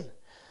position.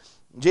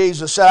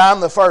 Jesus said, I'm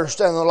the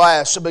first and the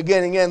last, the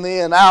beginning and the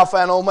end, Alpha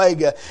and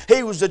Omega.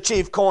 He was the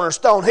chief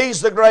cornerstone.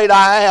 He's the great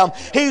I am.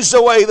 He's the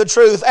way, the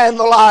truth, and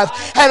the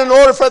life. And in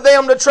order for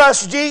them to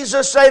trust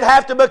Jesus, they'd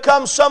have to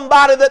become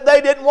somebody that they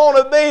didn't want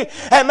to be,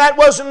 and that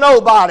wasn't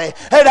nobody.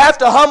 They'd have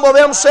to humble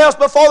themselves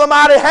before the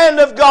mighty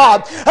hand of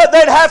God.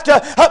 They'd have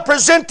to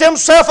present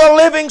themselves a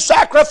living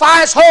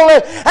sacrifice,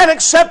 holy and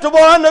acceptable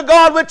unto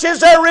God, which is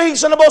their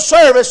reasonable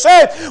service.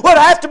 They would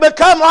have to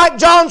become, like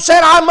John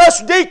said, I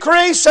must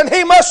decrease and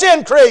He must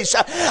increase.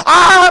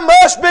 I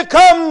must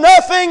become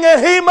nothing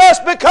and He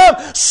must become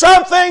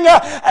something.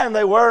 And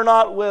they were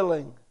not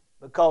willing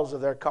because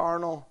of their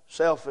carnal,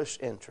 selfish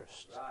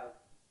interests.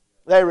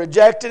 They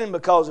rejected Him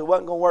because it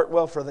wasn't going to work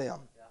well for them.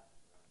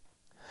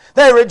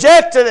 They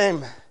rejected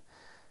Him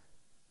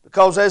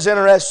because they was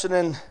interested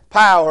in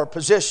power,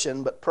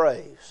 position, but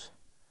praise.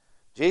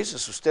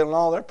 Jesus was still in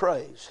all their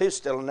praise. He's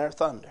still in their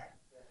thunder.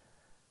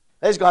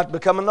 They's going to have to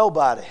become a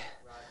nobody.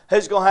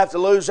 He's going to have to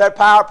lose their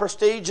power,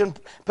 prestige, and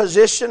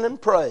position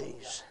and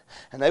praise.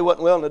 And they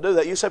wasn't willing to do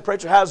that. You say,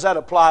 preacher, how does that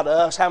apply to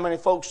us? How many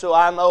folks do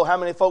I know? How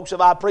many folks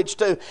have I preached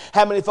to?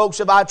 How many folks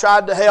have I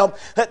tried to help?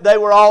 They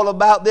were all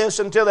about this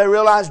until they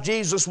realized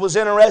Jesus was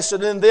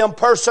interested in them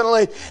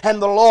personally,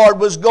 and the Lord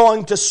was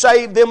going to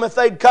save them if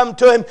they'd come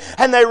to Him.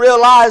 And they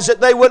realized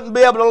that they wouldn't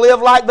be able to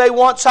live like they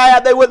once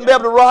had. They wouldn't be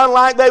able to run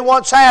like they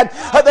once had.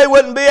 They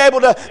wouldn't be able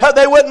to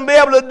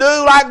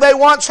do like they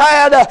once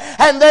had.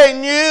 And they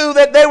knew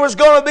that there was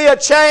going to be a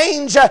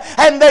change,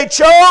 and they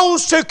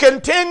chose to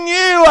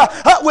continue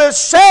with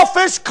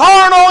selfish,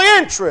 carnal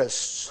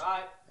interests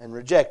and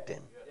reject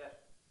Him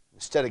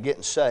instead of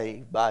getting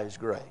saved by His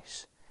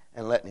grace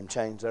and letting Him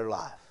change their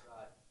life.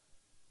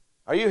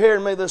 Are you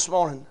hearing me this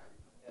morning?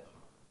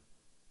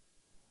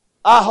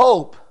 I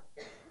hope.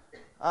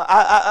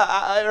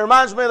 It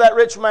reminds me of that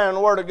rich man in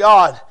the Word of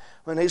God.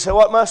 When he said,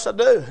 what must I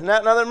do?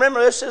 Now remember,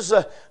 this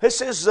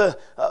is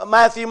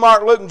Matthew,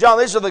 Mark, Luke, and John.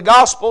 These are the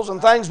Gospels,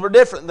 and things were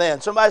different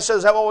then. Somebody says,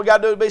 is that what we got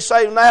to do to be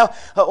saved now?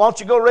 Why don't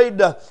you go read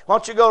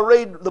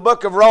the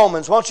book of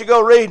Romans? Why don't you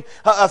go read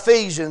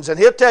Ephesians? And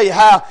he'll tell you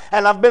how.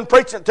 And I've been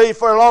preaching it to you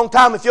for a long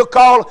time. If you'll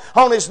call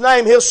on His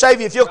name, He'll save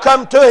you. If you'll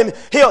come to Him,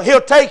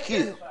 He'll take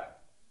you.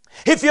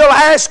 If you'll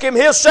ask Him,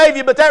 He'll save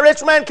you. But that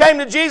rich man came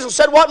to Jesus and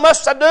said, what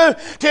must I do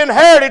to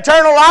inherit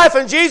eternal life?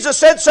 And Jesus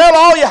said, sell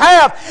all you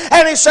have.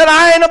 And he said,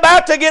 I ain't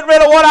about to get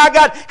rid of what I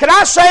got. Can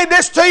I say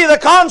this to you? The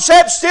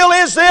concept still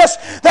is this: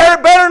 there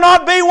better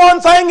not be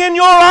one thing in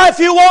your life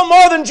you want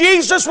more than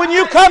Jesus. When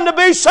you come to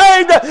be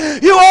saved,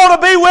 you ought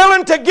to be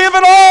willing to give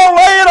it all,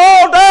 lay it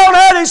all down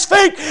at His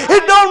feet.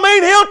 It don't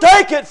mean He'll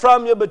take it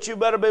from you, but you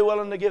better be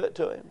willing to give it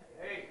to Him.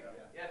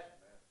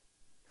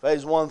 If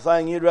there's one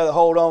thing you'd rather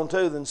hold on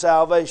to than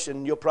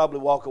salvation, you'll probably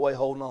walk away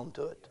holding on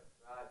to it.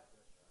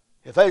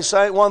 If there's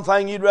one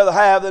thing you'd rather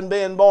have than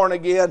being born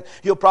again,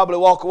 you'll probably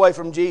walk away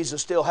from Jesus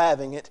still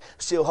having it,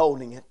 still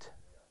holding it.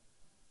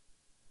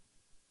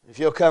 If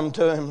you'll come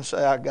to Him and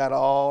say, I got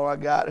all I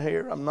got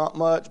here. I'm not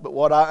much, but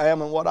what I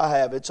am and what I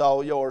have, it's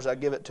all yours. I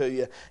give it to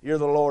you. You're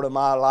the Lord of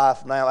my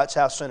life now. That's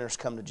how sinners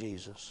come to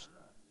Jesus.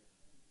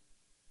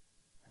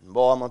 And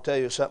boy, I'm going to tell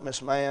you something,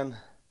 this man,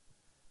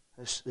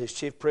 These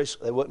chief priests,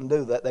 they wouldn't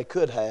do that. They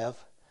could have.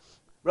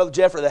 Brother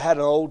Jeffrey, they had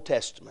an Old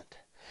Testament.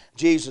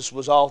 Jesus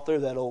was all through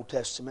that Old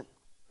Testament.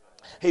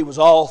 He was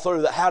all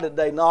through that. How did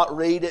they not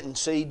read it and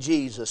see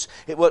Jesus?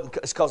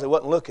 It's because they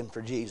wasn't looking for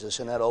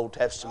Jesus in that Old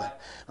Testament.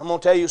 I'm going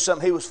to tell you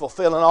something. He was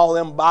fulfilling all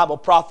them Bible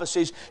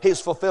prophecies. He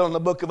was fulfilling the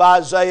book of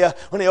Isaiah.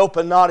 When He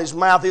opened not His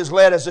mouth, He is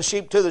led as a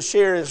sheep to the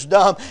shear is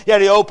dumb.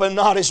 Yet He opened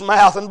not His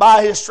mouth, and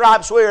by His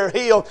stripes we are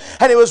healed.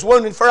 And He was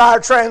wounded for our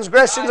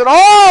transgressions. And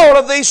all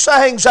of these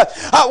things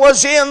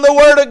was in the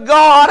Word of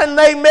God, and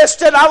they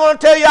missed it. I want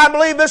to tell you, I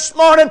believe this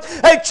morning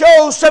they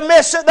chose to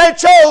miss it. They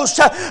chose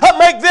to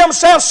make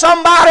themselves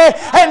somebody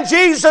and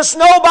Jesus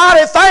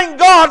nobody. Thank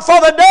God for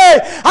the day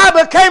I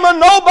became a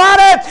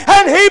nobody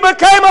and He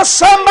became a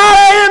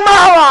somebody in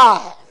my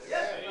life.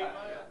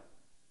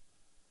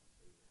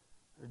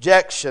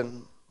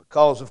 Rejection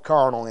because of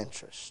carnal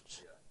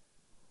interests.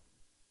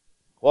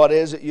 What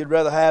is it you'd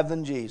rather have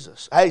than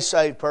Jesus? Hey,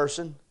 saved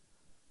person,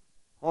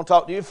 I want to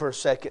talk to you for a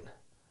second.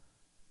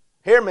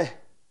 Hear me.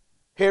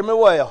 Hear me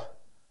well.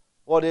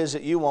 What is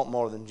it you want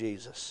more than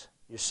Jesus?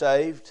 You're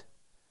saved.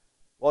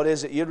 What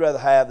is it you'd rather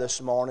have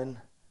this morning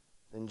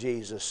than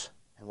Jesus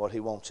and what He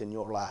wants in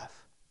your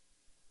life?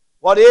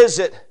 What is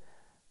it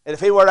that if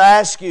He were to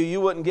ask you,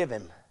 you wouldn't give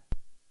Him?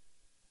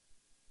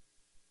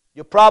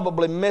 You'll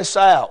probably miss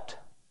out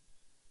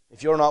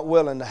if you're not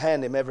willing to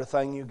hand Him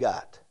everything you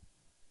got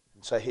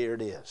and say, here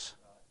it is.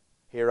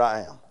 Here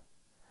I am.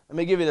 Let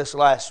me give you this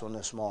last one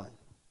this morning.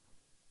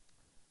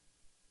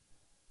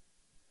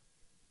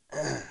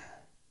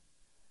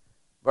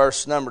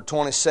 Verse number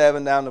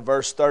 27 down to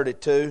verse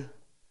 32.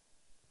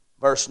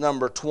 Verse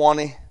number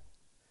 20.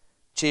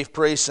 Chief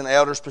priests and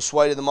elders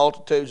persuaded the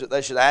multitudes that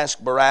they should ask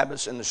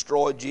Barabbas and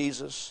destroy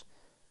Jesus.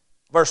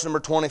 Verse number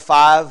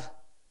 25.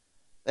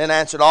 Then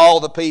answered all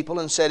the people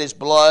and said, His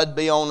blood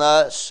be on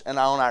us and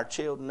on our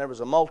children. There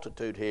was a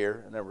multitude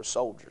here, and there were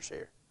soldiers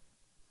here.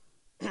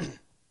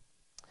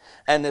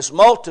 And this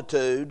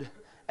multitude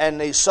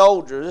and these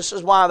soldiers, this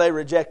is why they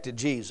rejected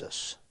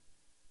Jesus.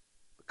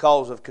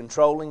 Because of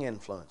controlling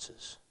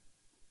influences.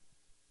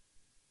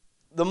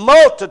 The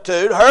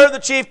multitude heard the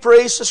chief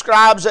priests, the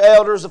scribes, the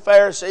elders, the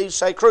Pharisees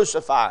say,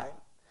 crucify Him.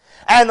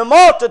 And the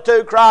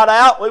multitude cried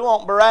out, we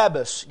want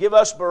Barabbas. Give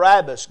us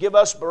Barabbas. Give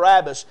us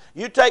Barabbas.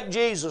 You take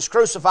Jesus,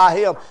 crucify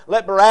Him.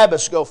 Let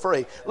Barabbas go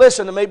free.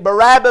 Listen to me.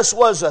 Barabbas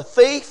was a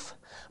thief.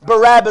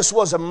 Barabbas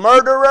was a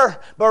murderer.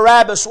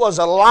 Barabbas was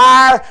a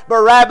liar.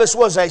 Barabbas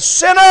was a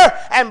sinner.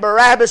 And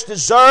Barabbas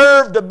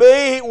deserved to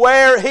be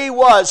where he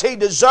was. He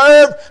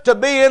deserved to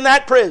be in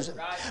that prison.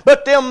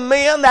 But them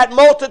men, that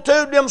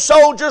multitude, them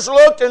soldiers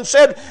looked and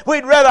said,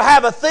 we'd rather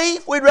have a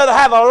thief. We'd rather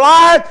have a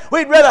liar.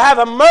 We'd rather have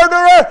a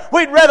murderer.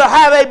 We'd rather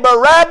have a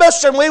Barabbas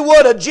than we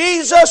would a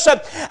Jesus.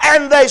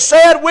 And they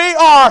said, we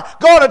are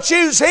going to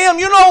choose him.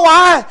 You know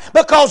why?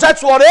 Because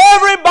that's what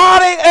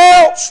everybody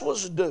else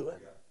was doing.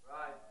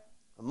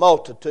 The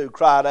multitude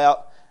cried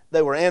out.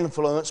 They were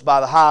influenced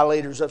by the high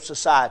leaders of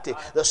society.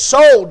 The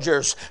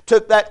soldiers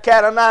took that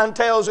cat o' nine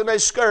tails and they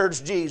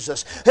scourged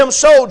Jesus. Them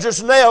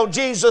soldiers nailed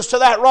Jesus to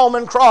that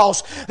Roman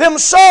cross. Them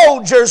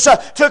soldiers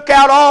took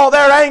out all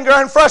their anger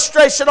and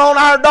frustration on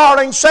our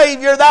darling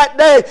Savior that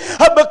day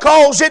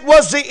because it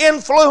was the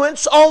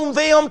influence on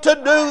them to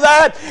do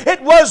that.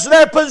 It was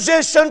their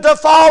position to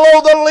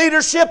follow the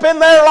leadership in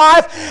their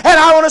life. And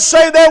I want to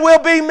say there will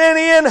be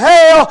many in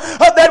hell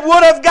that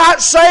would have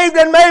got saved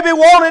and maybe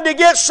wanted to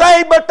get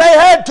saved, but they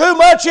had too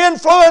much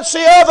influence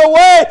the other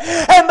way,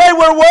 and they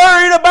were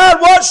worried about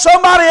what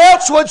somebody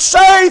else would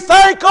say,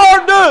 think,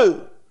 or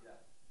do.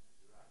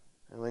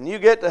 And when you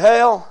get to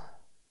hell,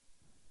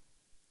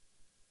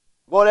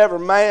 whatever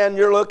man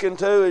you're looking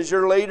to as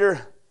your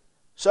leader,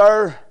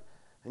 sir,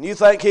 and you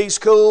think he's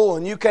cool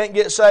and you can't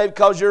get saved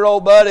because your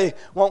old buddy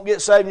won't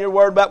get saved and you're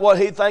worried about what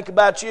he'd think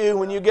about you,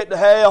 when you get to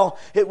hell,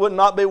 it would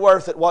not be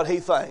worth it what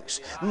he thinks.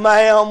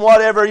 Ma'am,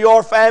 whatever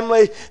your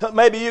family,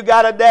 maybe you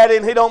got a daddy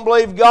and he don't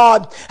believe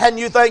God and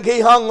you think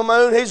he hung the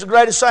moon, he's the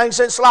greatest thing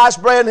since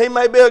sliced bread, and he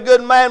may be a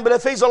good man, but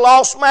if he's a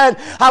lost man,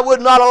 I would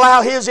not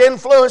allow his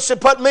influence to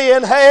put me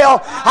in hell.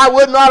 I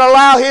would not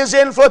allow his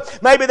influence.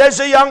 Maybe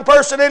there's a young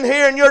person in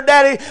here and your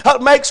daddy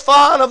makes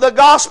fun of the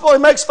gospel, he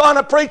makes fun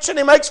of preaching,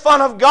 he makes fun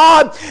of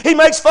God, he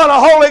makes fun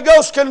of Holy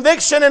Ghost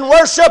conviction and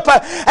worship,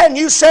 and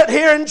you sit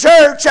here in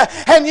church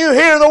and you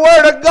hear the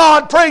Word of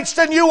God preached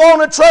and you want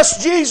to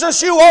trust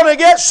Jesus, you want to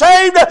get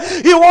saved,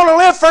 you want to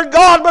live for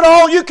God, but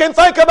all you can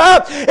think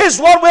about is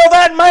what will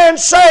that man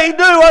say,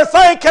 do, or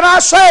think. And I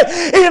say,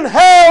 in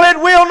hell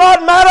it will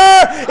not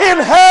matter. In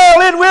hell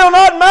it will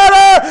not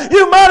matter.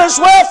 You might as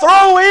well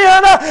throw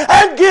in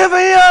and give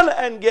in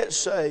and get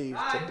saved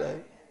today.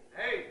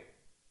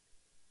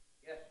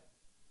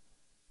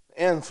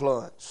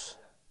 Influence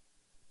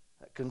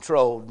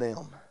controlled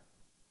them.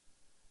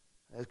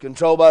 They were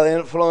controlled by the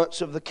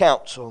influence of the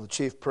council, the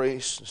chief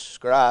priests, the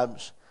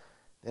scribes,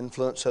 the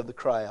influence of the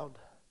crowd,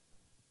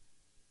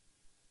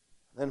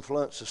 the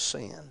influence of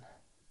sin.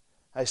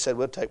 They said,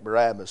 we'll take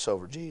Barabbas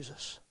over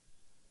Jesus.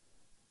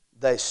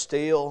 They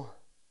still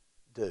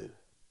do.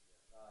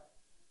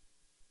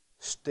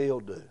 Still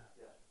do.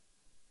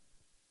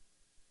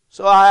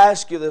 So I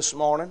ask you this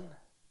morning,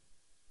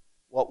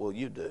 what will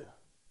you do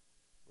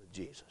with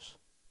Jesus?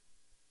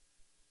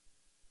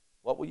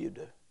 What will you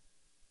do?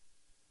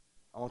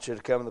 I want you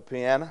to come to the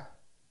piano.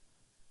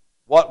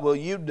 What will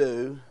you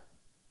do?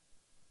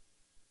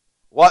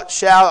 What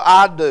shall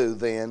I do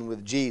then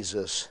with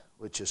Jesus,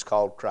 which is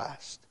called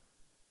Christ?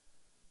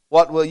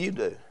 What will you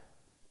do?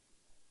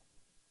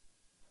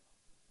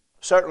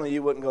 Certainly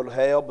you wouldn't go to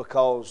hell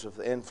because of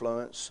the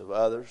influence of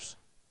others.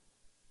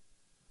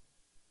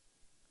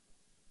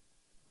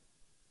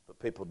 But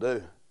people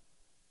do.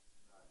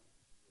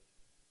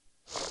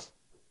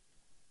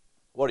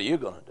 What are you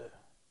going to do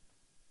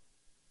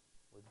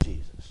with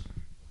Jesus?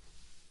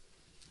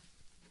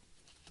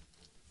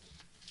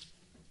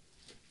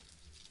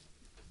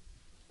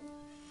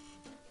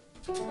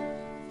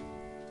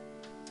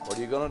 What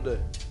are you going to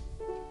do?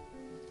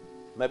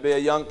 Maybe a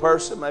young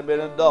person, maybe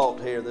an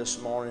adult here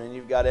this morning, and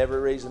you've got every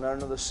reason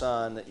under the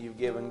sun that you've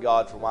given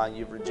God for why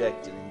you've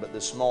rejected Him. But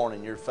this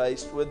morning you're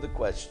faced with the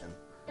question,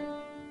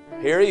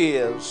 here He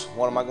is,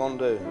 what am I going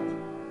to do?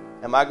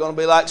 Am I going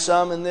to be like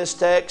some in this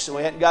text, and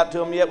we haven't got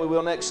to Him yet, we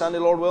will next Sunday,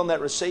 Lord willing,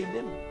 that received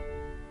Him?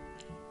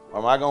 Or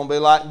am I going to be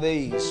like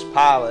these,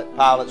 Pilate,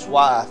 Pilate's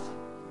wife,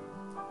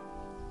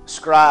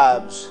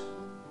 scribes,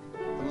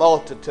 the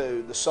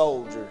multitude, the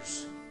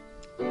soldiers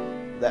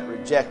that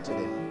rejected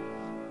him.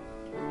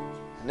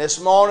 And this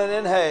morning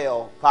in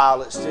hell,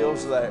 Pilate still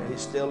is there. He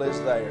still is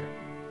there.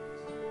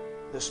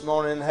 This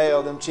morning in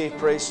hell, them chief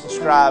priests and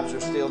scribes are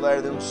still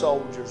there. Them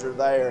soldiers are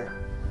there.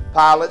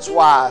 Pilate's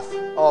wife,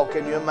 oh,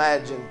 can you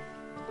imagine?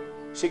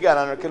 She got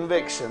under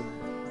conviction.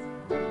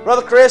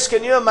 Brother Chris,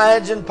 can you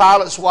imagine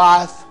Pilate's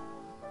wife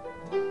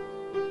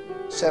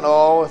said,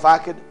 oh, if I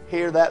could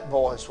hear that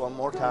voice one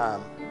more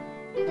time,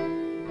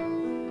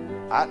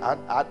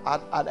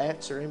 I'd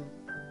answer him.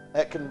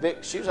 That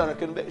conviction. She was under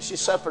conviction. She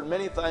suffered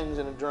many things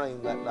in a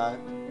dream that night.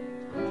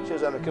 She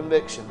was under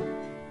conviction.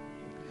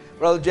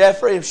 Brother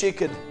Jeffrey, if she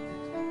could,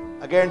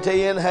 I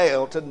guarantee you in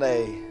hell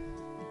today,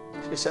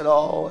 she said,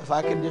 oh, if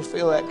I could just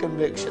feel that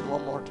conviction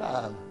one more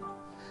time,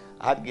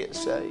 I'd get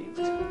saved.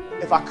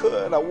 If I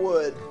could, I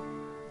would.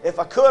 If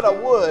I could, I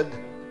would.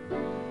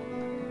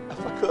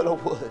 If I could, I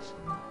would.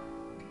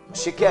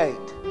 She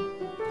can't.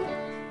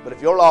 But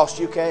if you're lost,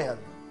 you can.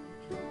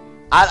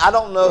 I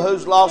don't know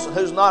who's lost and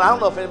who's not. I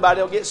don't know if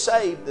anybody will get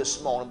saved this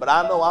morning, but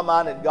I know I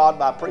minded God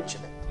by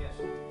preaching it.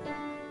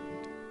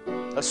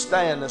 Let's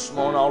stand this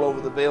morning all over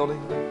the building.